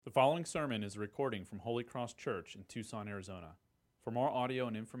The following sermon is a recording from Holy Cross Church in Tucson, Arizona. For more audio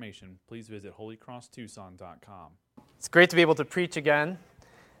and information, please visit holycrosstucson.com. It's great to be able to preach again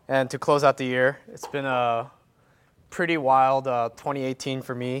and to close out the year. It's been a pretty wild 2018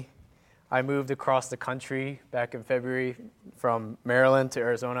 for me. I moved across the country back in February from Maryland to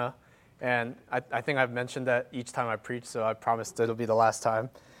Arizona, and I think I've mentioned that each time I preach, so I promised it'll be the last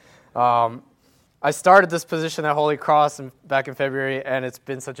time. I started this position at Holy Cross back in February, and it's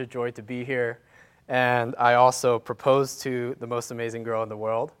been such a joy to be here. And I also proposed to the most amazing girl in the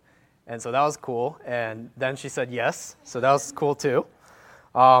world, and so that was cool. And then she said yes, so that was cool too.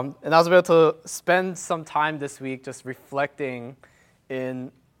 And I was able to spend some time this week just reflecting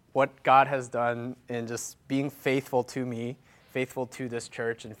in what God has done in just being faithful to me, faithful to this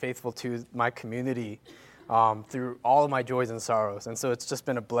church, and faithful to my community through all of my joys and sorrows. And so it's just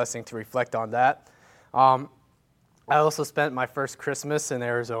been a blessing to reflect on that. I also spent my first Christmas in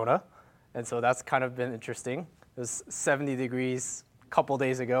Arizona, and so that's kind of been interesting. It was 70 degrees a couple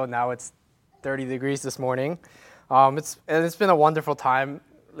days ago. Now it's 30 degrees this morning. It's been a wonderful time.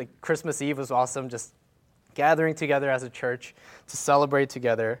 Like Christmas Eve was awesome, just gathering together as a church to celebrate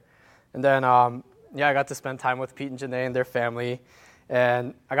together. And then, I got to spend time with Pete and Janae and their family,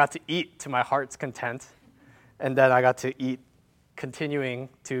 and I got to eat to my heart's content. And then I got to eat continuing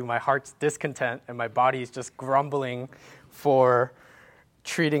to my heart's discontent, and my body's just grumbling for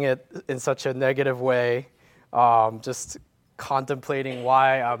treating it in such a negative way, just contemplating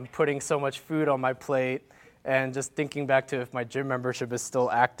why I'm putting so much food on my plate, and just thinking back to if my gym membership is still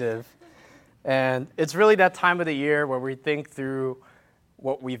active. And it's really that time of the year where we think through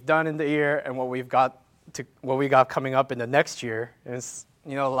what we've done in the year and what we got coming up in the next year. And it's,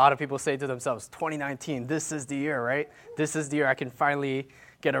 a lot of people say to themselves, 2019, this is the year, right? This is the year I can finally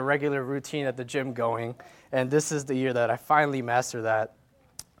get a regular routine at the gym going. And this is the year that I finally master that.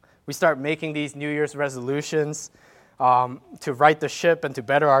 We start making these New Year's resolutions to right the ship and to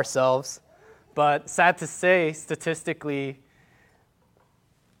better ourselves. But sad to say, statistically,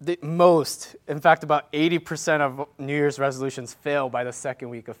 in fact, about 80% of New Year's resolutions fail by the second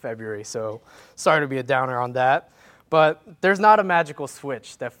week of February. So sorry to be a downer on that. But there's not a magical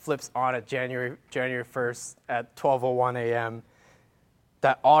switch that flips on at January 1st at 12:01 a.m.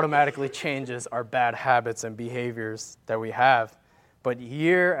 that automatically changes our bad habits and behaviors that we have. But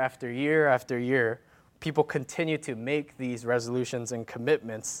year after year after year, people continue to make these resolutions and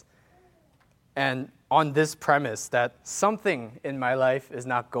commitments. And on this premise that something in my life is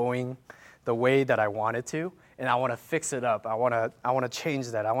not going the way that I want it to, and I want to fix it up. I want to change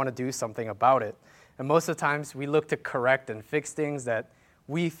that. I want to do something about it. And most of the times we look to correct and fix things that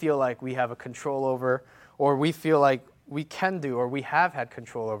we feel like we have a control over, or we feel like we can do, or we have had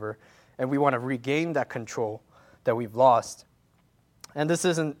control over, and we want to regain that control that we've lost. And this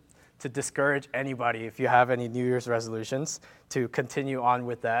isn't to discourage anybody if you have any New Year's resolutions to continue on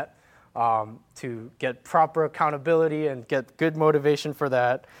with that, to get proper accountability and get good motivation for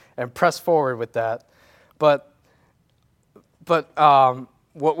that and press forward with that. But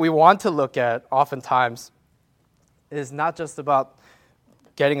what we want to look at oftentimes is not just about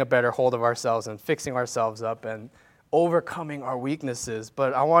getting a better hold of ourselves and fixing ourselves up and overcoming our weaknesses,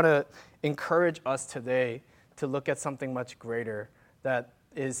 but I want to encourage us today to look at something much greater that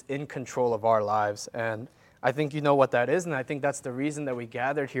is in control of our lives. And I think you know what that is, and I think that's the reason that we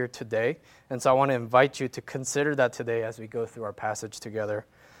gathered here today. And so I want to invite you to consider that today as we go through our passage together.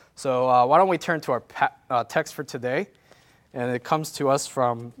 So why don't we turn to our text for today? And it comes to us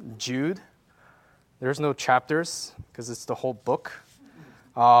from Jude. There's no chapters because it's the whole book.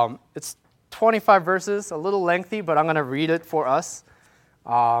 It's 25 verses, a little lengthy, but I'm going to read it for us.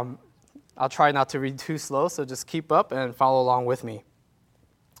 I'll try not to read too slow, so just keep up and follow along with me.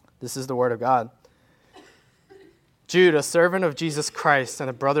 This is the word of God. Jude, a servant of Jesus Christ and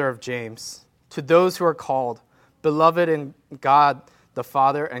a brother of James, to those who are called, beloved in God the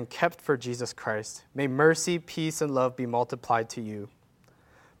Father, and kept for Jesus Christ, may mercy, peace, and love be multiplied to you.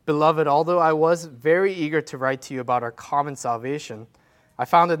 Beloved, although I was very eager to write to you about our common salvation, I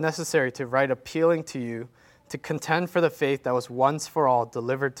found it necessary to write appealing to you to contend for the faith that was once for all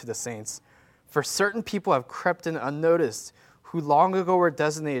delivered to the saints. For certain people have crept in unnoticed, who long ago were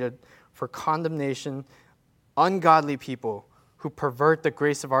designated for condemnation, ungodly people who pervert the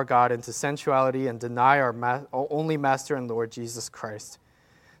grace of our God into sensuality and deny our only Master and Lord Jesus Christ.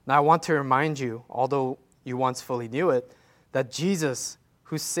 Now I want to remind you, although you once fully knew it, that Jesus,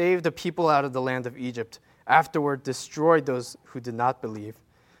 who saved the people out of the land of Egypt, afterward destroyed those who did not believe.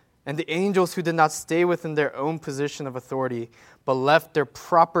 And the angels who did not stay within their own position of authority, but left their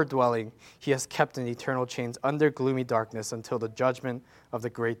proper dwelling, he has kept in eternal chains under gloomy darkness until the judgment of the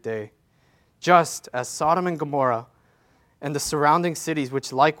great day. Just as Sodom and Gomorrah and the surrounding cities,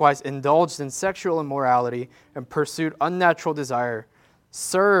 which likewise indulged in sexual immorality and pursued unnatural desire,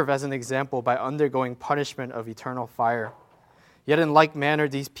 serve as an example by undergoing punishment of eternal fire. Yet in like manner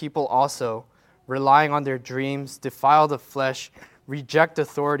these people also, relying on their dreams, defile the flesh, reject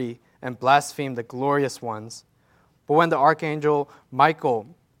authority, and blaspheme the glorious ones. But when the archangel Michael,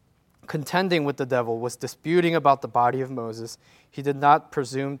 contending with the devil, was disputing about the body of Moses, he did not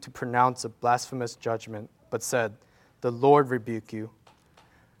presume to pronounce a blasphemous judgment, but said, "The Lord rebuke you."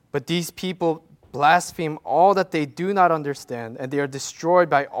 But these people blaspheme all that they do not understand, and they are destroyed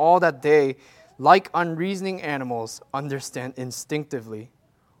by all that they, like unreasoning animals, understand instinctively.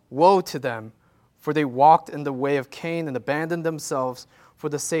 Woe to them! For they walked in the way of Cain and abandoned themselves for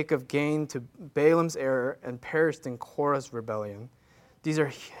the sake of gain to Balaam's error and perished in Korah's rebellion. These are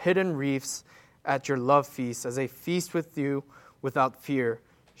hidden reefs at your love feast as they feast with you without fear.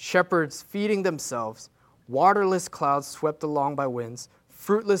 Shepherds feeding themselves, waterless clouds swept along by winds,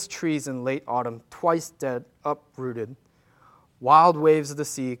 fruitless trees in late autumn, twice dead, uprooted. Wild waves of the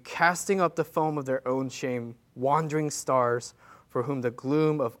sea, casting up the foam of their own shame, wandering stars, for whom the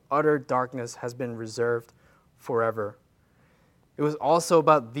gloom of utter darkness has been reserved forever. It was also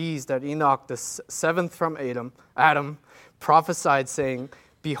about these that Enoch, the seventh from Adam, prophesied, saying,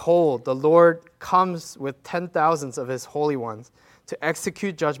 "Behold, the Lord comes with 10,000s of his holy ones to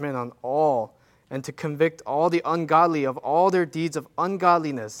execute judgment on all and to convict all the ungodly of all their deeds of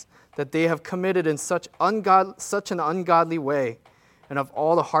ungodliness that they have committed in such an ungodly way, and of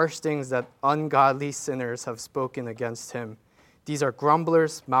all the harsh things that ungodly sinners have spoken against him. These are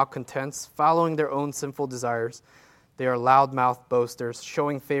grumblers, malcontents, following their own sinful desires. They are loud-mouthed boasters,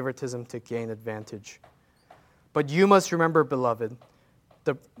 showing favoritism to gain advantage. But you must remember, beloved,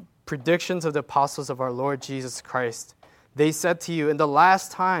 the predictions of the apostles of our Lord Jesus Christ. They said to you, in the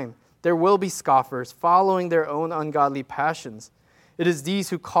last time there will be scoffers, following their own ungodly passions. It is these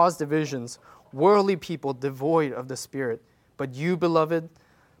who cause divisions, worldly people devoid of the Spirit. But you, beloved,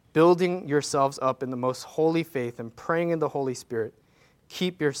 building yourselves up in the most holy faith and praying in the Holy Spirit,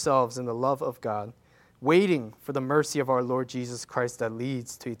 keep yourselves in the love of God, waiting for the mercy of our Lord Jesus Christ that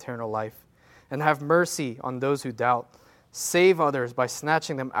leads to eternal life. And have mercy on those who doubt. Save others by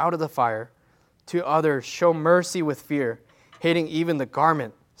snatching them out of the fire. To others, show mercy with fear, hating even the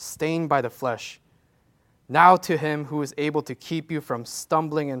garment stained by the flesh. Now to him who is able to keep you from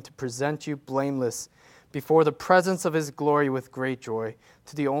stumbling and to present you blameless before the presence of his glory with great joy,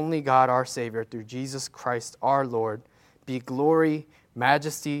 to the only God our Savior, through Jesus Christ our Lord, be glory,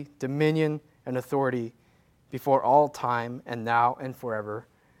 majesty, dominion, and authority before all time and now and forever.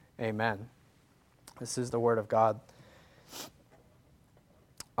 Amen. This is the word of God.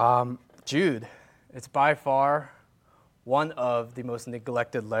 Jude, it's by far one of the most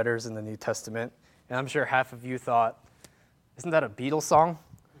neglected letters in the New Testament. And I'm sure half of you thought, isn't that a Beatles song?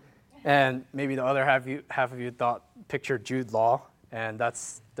 And maybe the other half of you thought, pictured Jude Law. And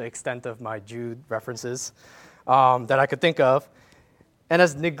that's the extent of my Jude references that I could think of. And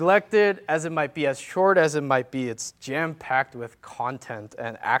as neglected as it might be, as short as it might be, it's jam-packed with content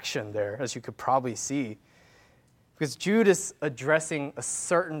and action there, as you could probably see. Because Jude is addressing a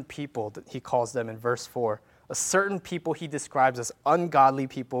certain people, that he calls them in verse 4. A certain people he describes as ungodly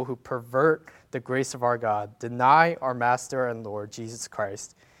people who pervert the grace of our God, deny our Master and Lord, Jesus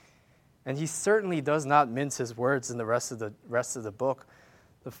Christ. And he certainly does not mince his words in the rest of the book.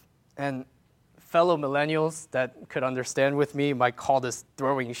 And fellow millennials that could understand with me might call this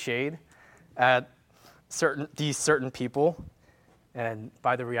throwing shade at these certain people. And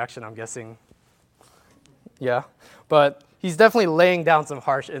by the reaction, I'm guessing, yeah. But he's definitely laying down some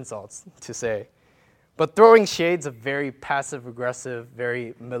harsh insults to say. But throwing shade's a very passive-aggressive,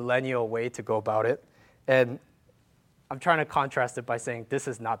 very millennial way to go about it. And I'm trying to contrast it by saying this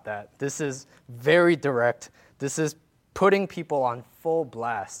is not that. This is very direct. This is putting people on full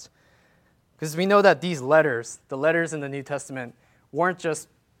blast. Because we know that these letters, the letters in the New Testament, weren't just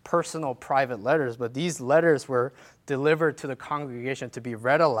personal, private letters, but these letters were delivered to the congregation to be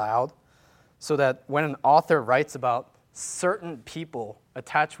read aloud so that when an author writes about certain people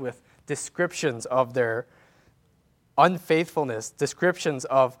attached with descriptions of their unfaithfulness, descriptions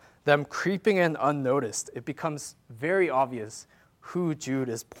of them creeping in unnoticed, it becomes very obvious who Jude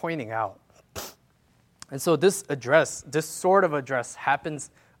is pointing out. And so this sort of address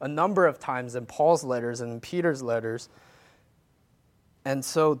happens a number of times in Paul's letters and in Peter's letters. And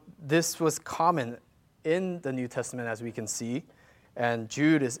so this was common in the New Testament, as we can see. And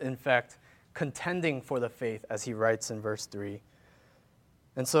Jude is, in fact, contending for the faith, as he writes in verse 3.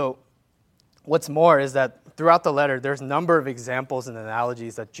 And so, what's more is that throughout the letter, there's a number of examples and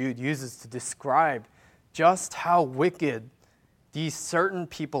analogies that Jude uses to describe just how wicked these certain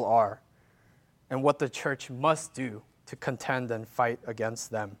people are and what the church must do to contend and fight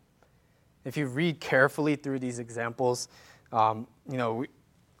against them. If you read carefully through these examples, we're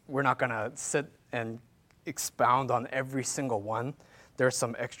not going to sit and expound on every single one. There's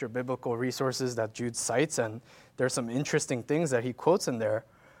some extra biblical resources that Jude cites, and there's some interesting things that he quotes in there.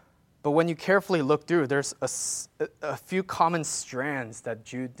 But when you carefully look through, there's a few common strands that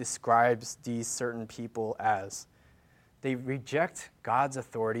Jude describes these certain people as. They reject God's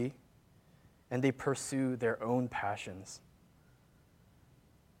authority, and they pursue their own passions.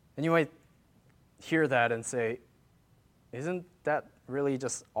 And you might hear that and say, isn't that really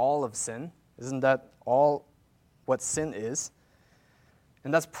just all of sin? Isn't that all what sin is?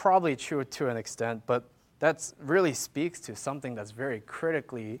 And that's probably true to an extent, but that really speaks to something that's very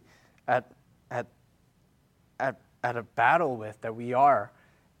critically at a battle with, that we are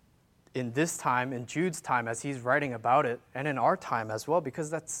in this time, in Jude's time, as he's writing about it, and in our time as well, because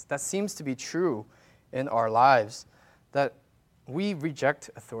that seems to be true in our lives, that we reject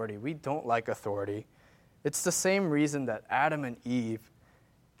authority. We don't like authority. It's the same reason that Adam and Eve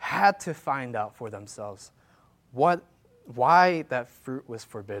had to find out for themselves why that fruit was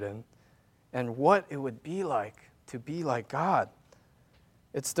forbidden and what it would be like to be like God.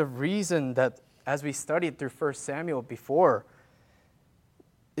 It's the reason that, as we studied through 1 Samuel before,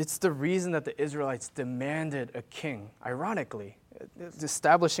 it's the reason that the Israelites demanded a king, ironically,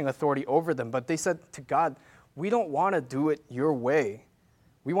 establishing authority over them. But they said to God, we don't want to do it your way.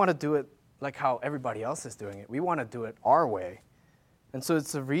 We want to do it like how everybody else is doing it. We want to do it our way. And so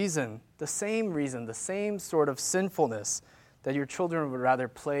it's the same sort of sinfulness that your children would rather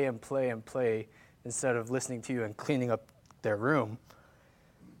play and play and play instead of listening to you and cleaning up their room.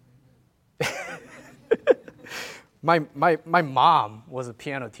 My mom was a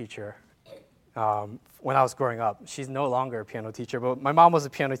piano teacher when I was growing up. She's no longer a piano teacher, but my mom was a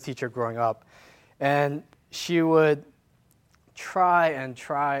piano teacher growing up. And she would try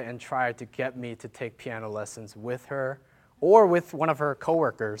to get me to take piano lessons with her or with one of her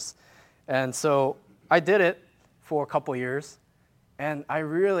coworkers. And so I did it for a couple years, and I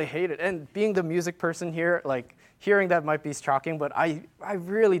really hated it. And being the music person here, like, hearing that might be shocking, but I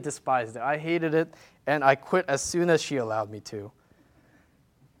really despised it. I hated it, and I quit as soon as she allowed me to.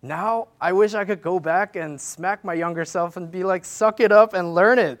 Now, I wish I could go back and smack my younger self and be like, suck it up and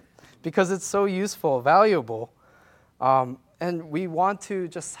learn it, because it's so useful, valuable. And we want to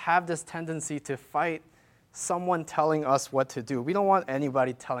just have this tendency to fight someone telling us what to do. We don't want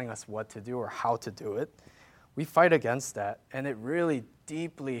anybody telling us what to do or how to do it. We fight against that, and it really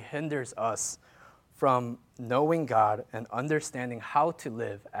deeply hinders us from knowing God and understanding how to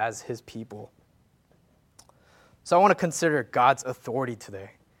live as His people. So I want to consider God's authority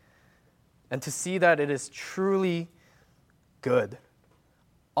today, and to see that it is truly good,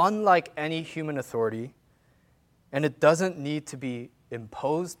 unlike any human authority, and it doesn't need to be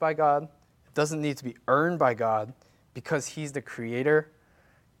imposed by God. It doesn't need to be earned by God, because He's the creator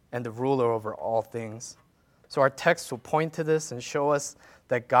and the ruler over all things. So our text will point to this and show us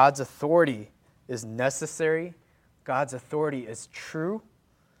that God's authority is necessary, God's authority is true,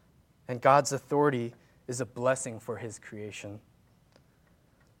 and God's authority is a blessing for His creation.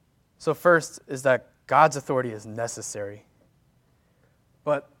 So first is that God's authority is necessary.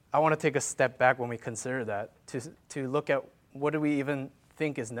 But I want to take a step back when we consider that, to look at what do we even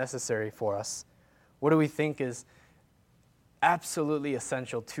think is necessary for us? What do we think is absolutely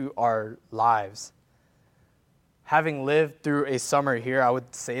essential to our lives? Having lived through a summer here, I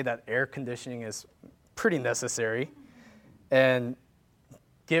would say that air conditioning is pretty necessary. And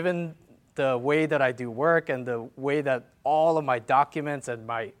given the way that I do work and the way that all of my documents and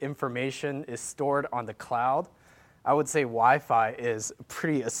my information is stored on the cloud, I would say Wi-Fi is a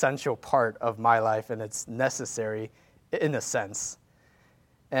pretty essential part of my life, and it's necessary in a sense.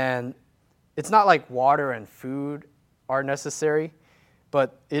 And it's not like water and food are necessary,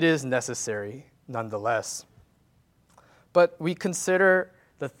 but it is necessary nonetheless. But we consider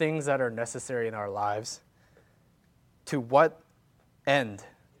the things that are necessary in our lives. To what end,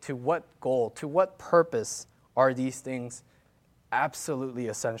 to what goal, to what purpose are these things absolutely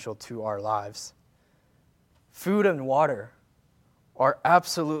essential to our lives? Food and water are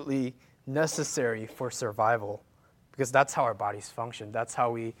absolutely necessary for survival, because that's how our bodies function. That's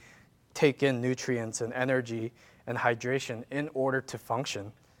how we take in nutrients and energy and hydration in order to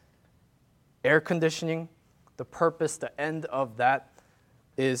function. Air conditioning, the purpose, the end of that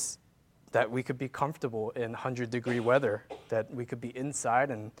is that we could be comfortable in 100-degree weather, that we could be inside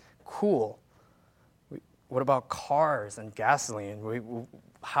and cool. What about cars and gasoline?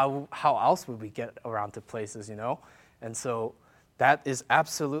 How else would we get around to places, you know? And so that is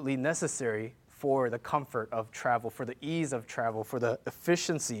absolutely necessary for the comfort of travel, for the ease of travel, for the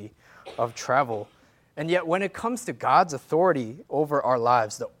efficiency of travel. And yet when it comes to God's authority over our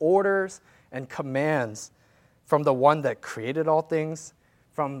lives, the orders and commands from the one that created all things,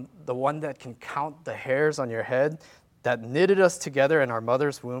 from the one that can count the hairs on your head, that knitted us together in our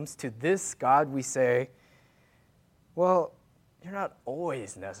mother's wombs, to this God we say, well, you're not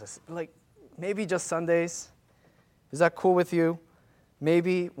always necessary. Like, maybe just Sundays. Is that cool with you?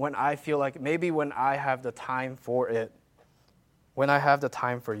 Maybe when I feel like, maybe when I have the time for it, when I have the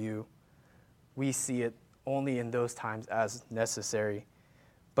time for you, we see it only in those times as necessary.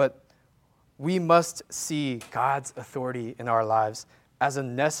 But we must see God's authority in our lives as a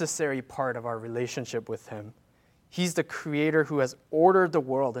necessary part of our relationship with Him. He's the Creator who has ordered the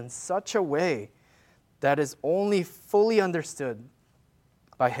world in such a way that is only fully understood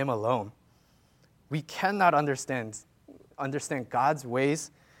by Him alone. We cannot understand God's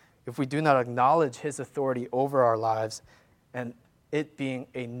ways if we do not acknowledge His authority over our lives and it being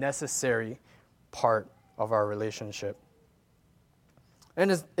a necessary part of our relationship.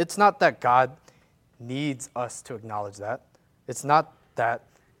 And it's not that God needs us to acknowledge that. It's not that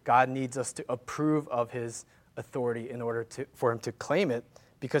God needs us to approve of His authority in order for Him to claim it,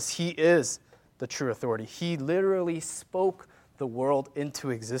 because He is the true authority. He literally spoke the world into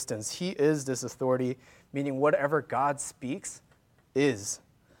existence. He is this authority, meaning whatever God speaks is.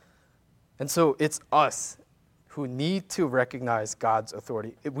 And so it's us who need to recognize God's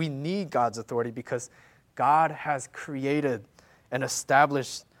authority. We need God's authority because God has created and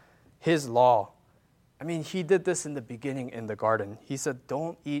established His law. I mean, He did this in the beginning in the garden. He said,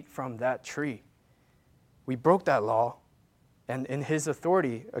 don't eat from that tree. We broke that law, and in His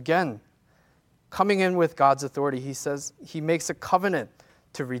authority, again, coming in with God's authority, He says He makes a covenant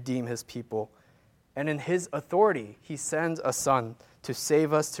to redeem His people. And in His authority, He sends a Son to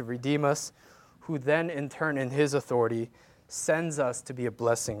save us, to redeem us, who then in turn in His authority sends us to be a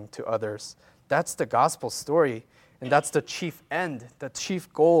blessing to others. That's the gospel story, and that's the chief end, the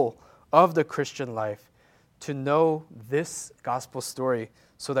chief goal of the Christian life, to know this gospel story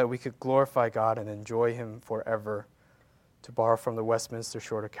so that we could glorify God and enjoy Him forever, to borrow from the Westminster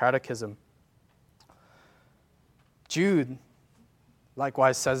Shorter Catechism. Jude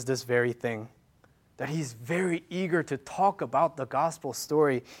likewise says this very thing, that he's very eager to talk about the gospel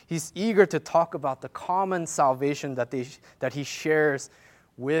story. He's eager to talk about the common salvation that he shares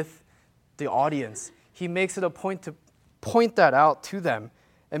with the audience. He makes it a point to point that out to them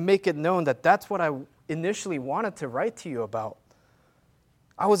and make it known that that's what I initially wanted to write to you about.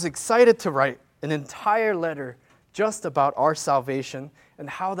 I was excited to write an entire letter just about our salvation and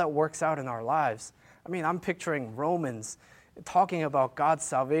how that works out in our lives. I mean, I'm picturing Romans talking about God's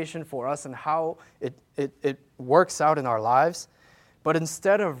salvation for us and how it works out in our lives. But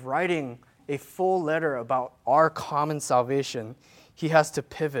instead of writing a full letter about our common salvation, he has to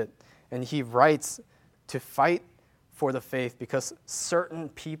pivot, and he writes to fight for the faith because certain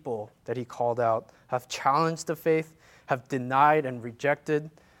people that he called out have challenged the faith, have denied and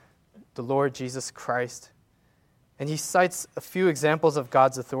rejected the Lord Jesus Christ. And he cites a few examples of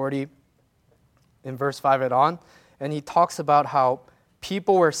God's authority in verse 5 and on, and he talks about how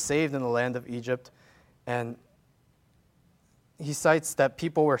people were saved in the land of Egypt, and he cites that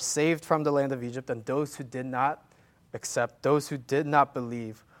people were saved from the land of Egypt, and those who did not accept, those who did not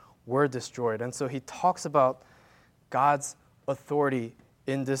believe, were destroyed. And so he talks about God's authority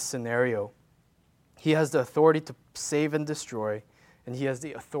in this scenario. He has the authority to save and destroy, and he has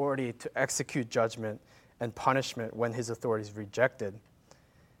the authority to execute judgment and punishment when his authority is rejected.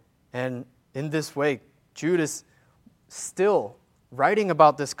 And in this way, Jude is still writing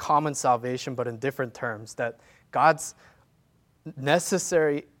about this common salvation, but in different terms, that God's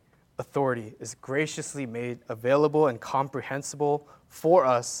necessary authority is graciously made available and comprehensible for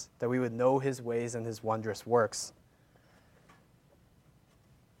us, that we would know his ways and his wondrous works.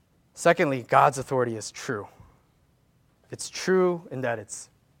 Secondly, God's authority is true. It's true in that it's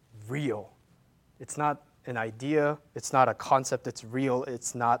real. It's not an idea, it's not a concept, it's real,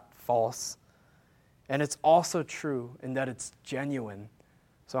 it's not false. And it's also true in that it's genuine.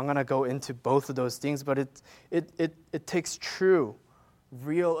 So I'm going to go into both of those things, but it takes true,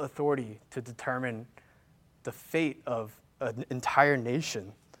 real authority to determine the fate of an entire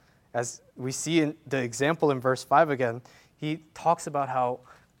nation. As we see in the example in verse 5 again, he talks about how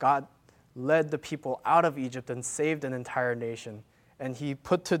God led the people out of Egypt and saved an entire nation. And he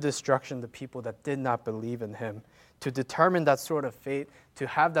put to destruction the people that did not believe in him. To determine that sort of fate, to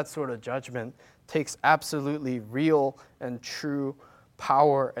have that sort of judgment, takes absolutely real and true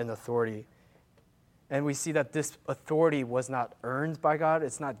power and authority. And we see that this authority was not earned by God.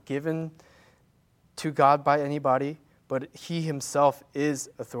 It's not given to God by anybody, but he himself is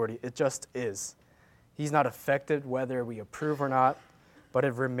authority. It just is. He's not affected whether we approve or not, but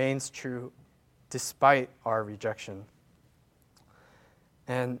it remains true despite our rejection.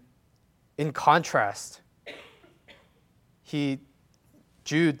 And in contrast,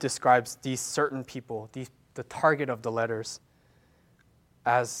 Jude describes these certain people, the target of the letters,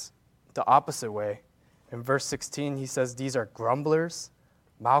 as the opposite way. In verse 16, he says, these are grumblers,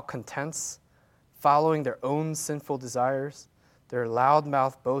 malcontents, following their own sinful desires. They're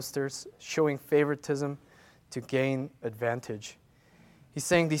loudmouth boasters, showing favoritism to gain advantage. He's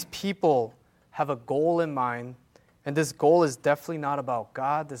saying these people have a goal in mind, and this goal is definitely not about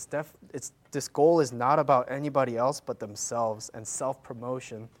God. This goal is not about anybody else but themselves and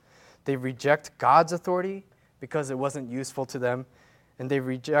self-promotion. They reject God's authority because it wasn't useful to them, and they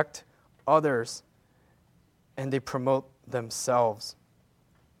reject others, and they promote themselves.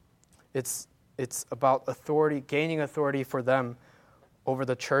 It's about authority, gaining authority for them over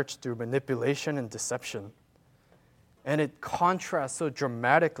the church through manipulation and deception. And it contrasts so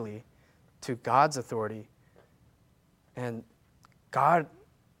dramatically to God's authority. And God,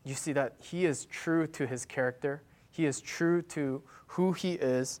 you see that he is true to his character. He is true to who he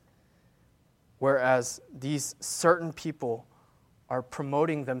is, whereas these certain people are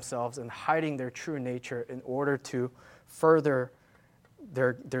promoting themselves and hiding their true nature in order to further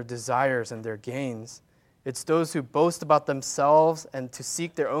their desires and their gains. It's those who boast about themselves and to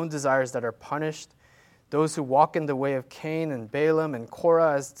seek their own desires that are punished. Those who walk in the way of Cain and Balaam and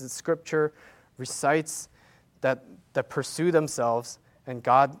Korah, as the scripture recites, that pursue themselves, and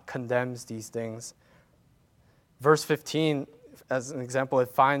God condemns these things. Verse 15, as an example, it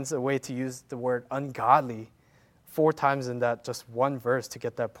finds a way to use the word ungodly 4 times in that just one verse to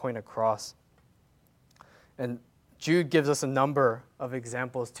get that point across. And Jude gives us a number of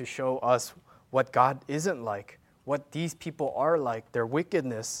examples to show us what God isn't like, what these people are like, their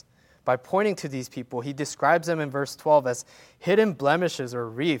wickedness. By pointing to these people, he describes them in verse 12 as hidden blemishes or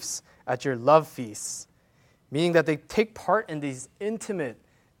reefs at your love feasts, meaning that they take part in these intimate,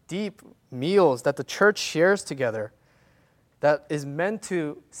 deep meals that the church shares together that is meant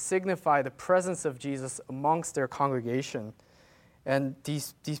to signify the presence of Jesus amongst their congregation. And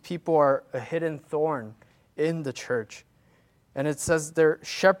these people are a hidden thorn in the church. And it says they're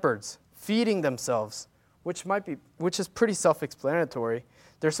shepherds feeding themselves, which is pretty self-explanatory.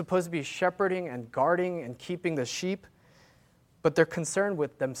 They're supposed to be shepherding and guarding and keeping the sheep, but they're concerned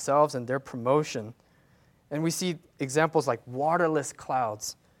with themselves and their promotion. And we see examples like waterless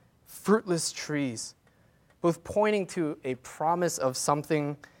clouds, fruitless trees, both pointing to a promise of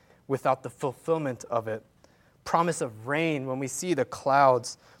something without the fulfillment of it. Promise of rain when we see the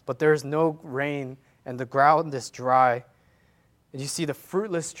clouds, but there's no rain and the ground is dry. And you see the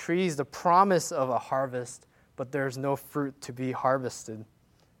fruitless trees, the promise of a harvest, but there's no fruit to be harvested.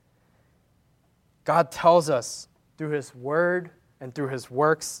 God tells us through his word and through his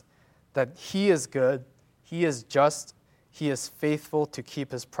works that he is good, he is just, he is faithful to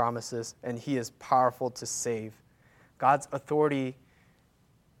keep his promises, and he is powerful to save. God's authority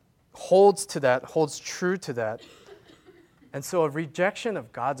holds to that, holds true to that. And so a rejection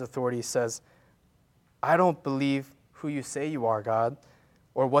of God's authority says, I don't believe who you say you are, God,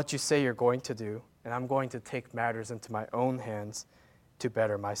 or what you say you're going to do, and I'm going to take matters into my own hands to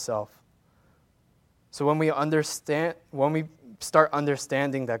better myself. So when we start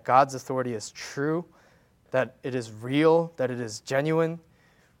understanding that God's authority is true, that it is real, that it is genuine,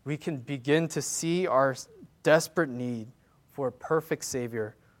 we can begin to see our desperate need for a perfect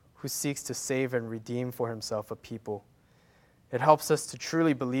Savior who seeks to save and redeem for himself a people. It helps us to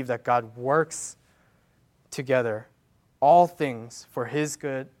truly believe that God works together all things for his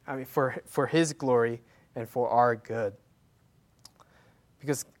good, for his glory and for our good.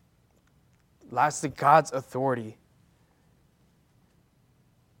 Because lastly, God's authority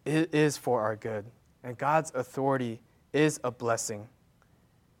is for our good. And God's authority is a blessing.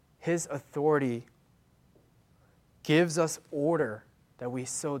 His authority gives us order that we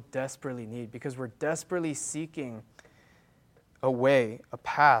so desperately need because we're desperately seeking a way, a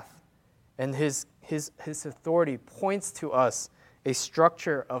path. And his authority points to us a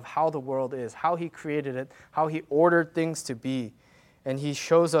structure of how the world is, how he created it, how he ordered things to be. And he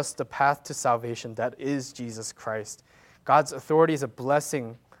shows us the path to salvation that is Jesus Christ. God's authority is a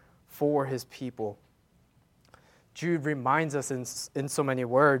blessing for his people. Jude reminds us in so many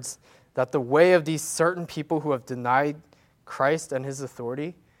words that the way of these certain people who have denied Christ and his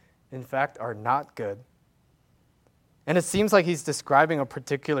authority, in fact, are not good. And it seems like he's describing a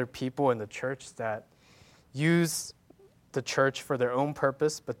particular people in the church that use the church for their own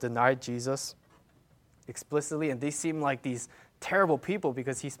purpose but denied Jesus explicitly. And they seem like these terrible people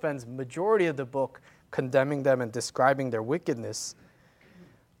because he spends majority of the book condemning them and describing their wickedness.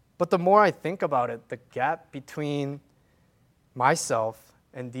 But the more I think about it, the gap between myself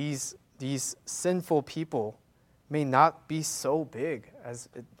and these sinful people may not be so big as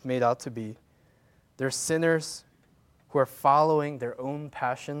it made out to be. They're sinners who are following their own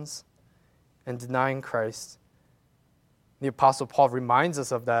passions and denying Christ. The Apostle Paul reminds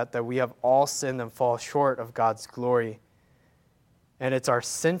us of that we have all sinned and fall short of God's glory. And it's our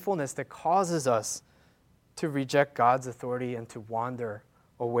sinfulness that causes us to reject God's authority and to wander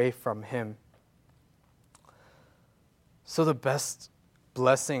away from him. So the best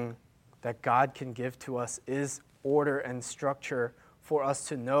blessing that God can give to us is order and structure for us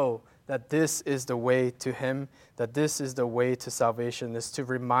to know that this is the way to him, that this is the way to salvation, is to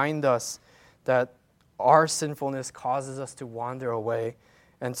remind us that our sinfulness causes us to wander away.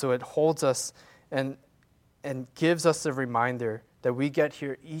 And so it holds us and gives us a reminder that we get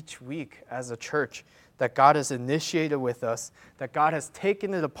here each week as a church, that God has initiated with us, that God has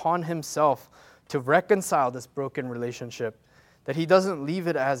taken it upon himself to reconcile this broken relationship, that he doesn't leave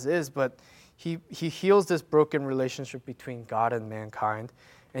it as is, but he heals this broken relationship between God and mankind,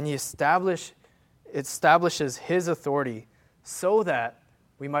 and he establishes his authority so that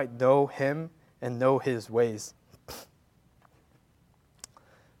we might know him and know his ways.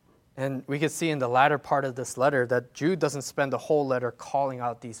 And we can see in the latter part of this letter that Jude doesn't spend the whole letter calling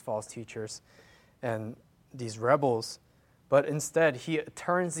out these false teachers and these rebels, but instead he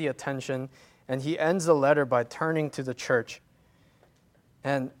turns the attention and he ends the letter by turning to the church.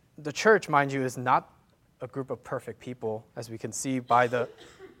 And the church, mind you, is not a group of perfect people, as we can see by the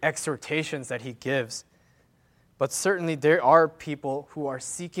exhortations that he gives. But certainly there are people who are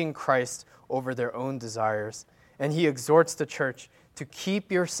seeking Christ over their own desires. And he exhorts the church to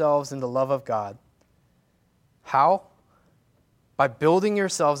keep yourselves in the love of God. How? By building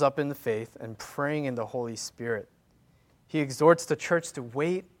yourselves up in the faith and praying in the Holy Spirit. He exhorts the church to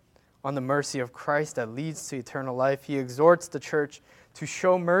wait on the mercy of Christ that leads to eternal life. He exhorts the church to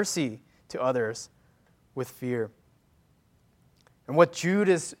show mercy to others with fear. And what Jude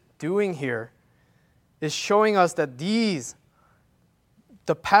is doing here is showing us that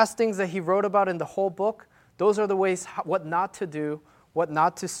the past things that he wrote about in the whole book, those are the ways, what not to do, what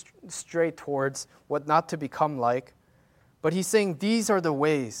not to stray towards, what not to become like. But he's saying these are the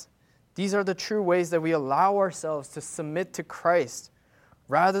ways. These are the true ways that we allow ourselves to submit to Christ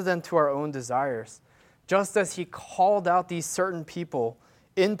rather than to our own desires. Just as he called out these certain people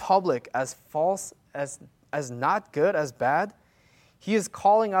in public as false, as not good, as bad, he is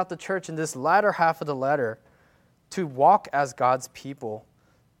calling out the church in this latter half of the letter to walk as God's people,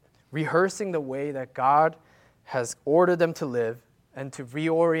 rehearsing the way that God has ordered them to live and to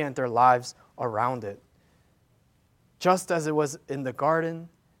reorient their lives around it. Just as it was in the garden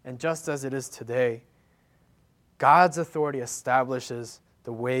and just as it is today, God's authority establishes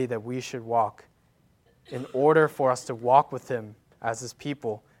the way that we should walk in order for us to walk with him as his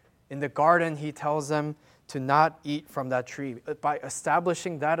people. In the garden, he tells them to not eat from that tree. By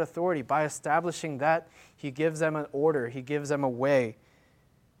establishing that authority, by establishing that, he gives them an order, he gives them a way.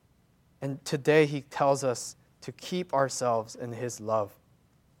 And today he tells us to keep ourselves in his love.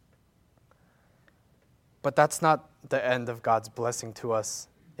 But that's not the end of God's blessing to us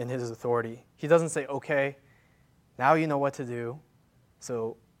in his authority. He doesn't say, okay, now you know what to do,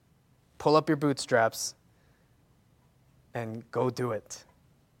 so pull up your bootstraps and go do it.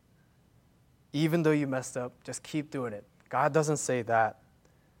 Even though you messed up, just keep doing it. God doesn't say that.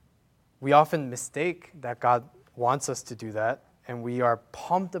 We often mistake that God wants us to do that, and we are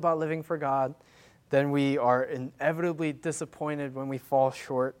pumped about living for God. Then we are inevitably disappointed when we fall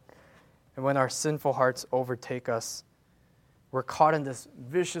short and when our sinful hearts overtake us. We're caught in this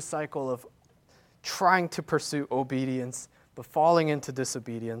vicious cycle of trying to pursue obedience, but falling into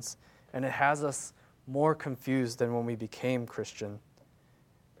disobedience, and it has us more confused than when we became Christian.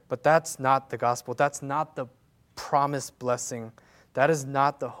 But that's not the gospel. That's not the promised blessing. That is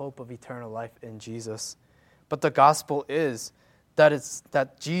not the hope of eternal life in Jesus. But the gospel is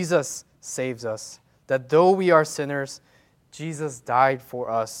that Jesus saves us, that though we are sinners, Jesus died for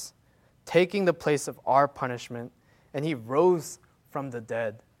us, taking the place of our punishment, and he rose from the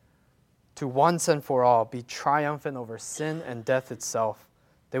dead to once and for all be triumphant over sin and death itself,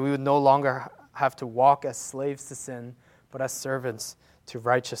 that we would no longer have to walk as slaves to sin, but as servants to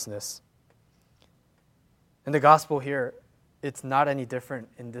righteousness. In the gospel here, it's not any different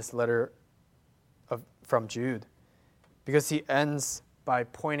in this letter from Jude, because he ends by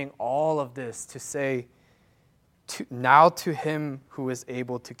pointing all of this to say, now to him who is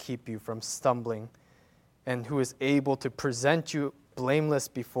able to keep you from stumbling and who is able to present you blameless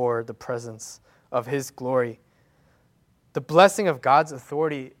before the presence of his glory. The blessing of God's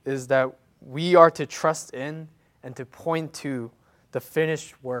authority is that we are to trust in and to point to the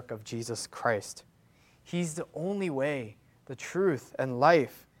finished work of Jesus Christ. He's the only way, the truth, and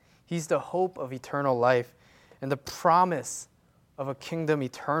life. He's the hope of eternal life and the promise of a kingdom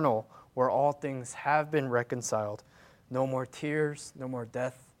eternal where all things have been reconciled. No more tears, no more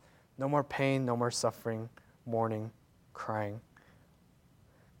death, no more pain, no more suffering, mourning, crying.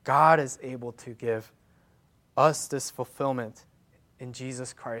 God is able to give us this fulfillment in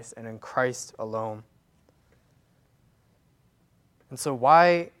Jesus Christ and in Christ alone. And so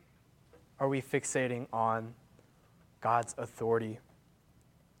why are we fixating on God's authority?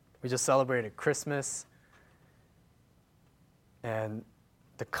 We just celebrated Christmas and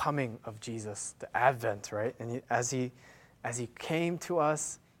the coming of Jesus, the Advent, right? And as he came to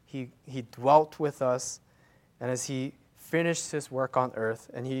us, he dwelt with us, and as he finished his work on earth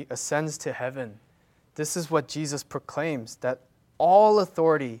and he ascends to heaven, this is what Jesus proclaims, that all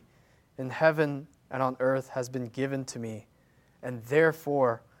authority in heaven and on earth has been given to me, and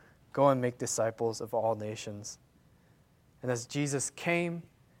therefore go and make disciples of all nations. And as Jesus came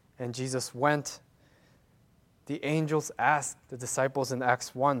and Jesus went, the angels asked the disciples in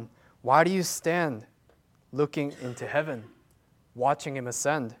Acts 1, why do you stand looking into heaven, watching him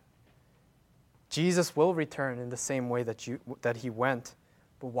ascend? Jesus will return in the same way that he went.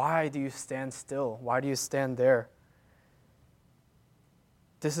 But why do you stand still? Why do you stand there?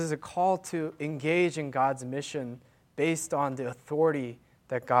 This is a call to engage in God's mission based on the authority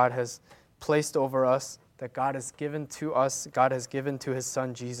that God has placed over us, that God has given to us, God has given to his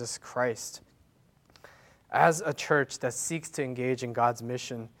Son, Jesus Christ. As a church that seeks to engage in God's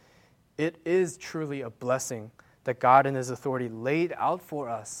mission, it is truly a blessing that God in his authority laid out for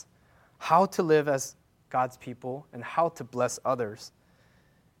us how to live as God's people and how to bless others.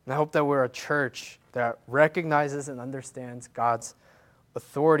 And I hope that we're a church that recognizes and understands God's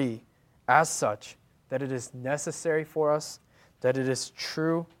authority as such, that it is necessary for us, that it is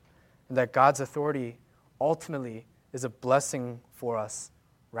true, and that God's authority ultimately is a blessing for us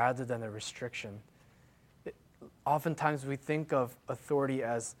rather than a restriction. Oftentimes we think of authority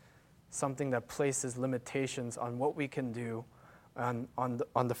as something that places limitations on what we can do, on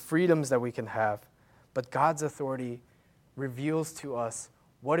the freedoms that we can have. But God's authority reveals to us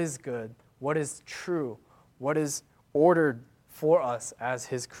what is good, what is true, what is ordered for us as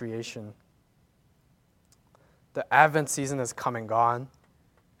his creation. The Advent season has come and gone,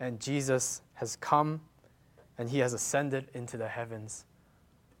 and Jesus has come, and he has ascended into the heavens.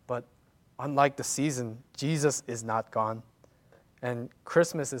 But unlike the season, Jesus is not gone. And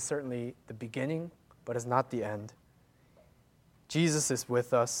Christmas is certainly the beginning, but is not the end. Jesus is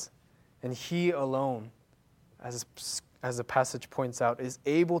with us, and he alone, as the passage points out, is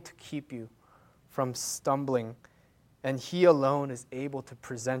able to keep you from stumbling, and he alone is able to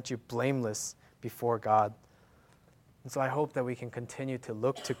present you blameless before God. And so I hope that we can continue to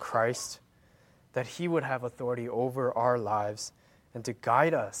look to Christ, that he would have authority over our lives and to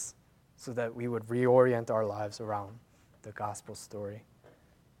guide us so that we would reorient our lives around the gospel story.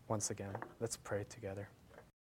 Once again, let's pray together.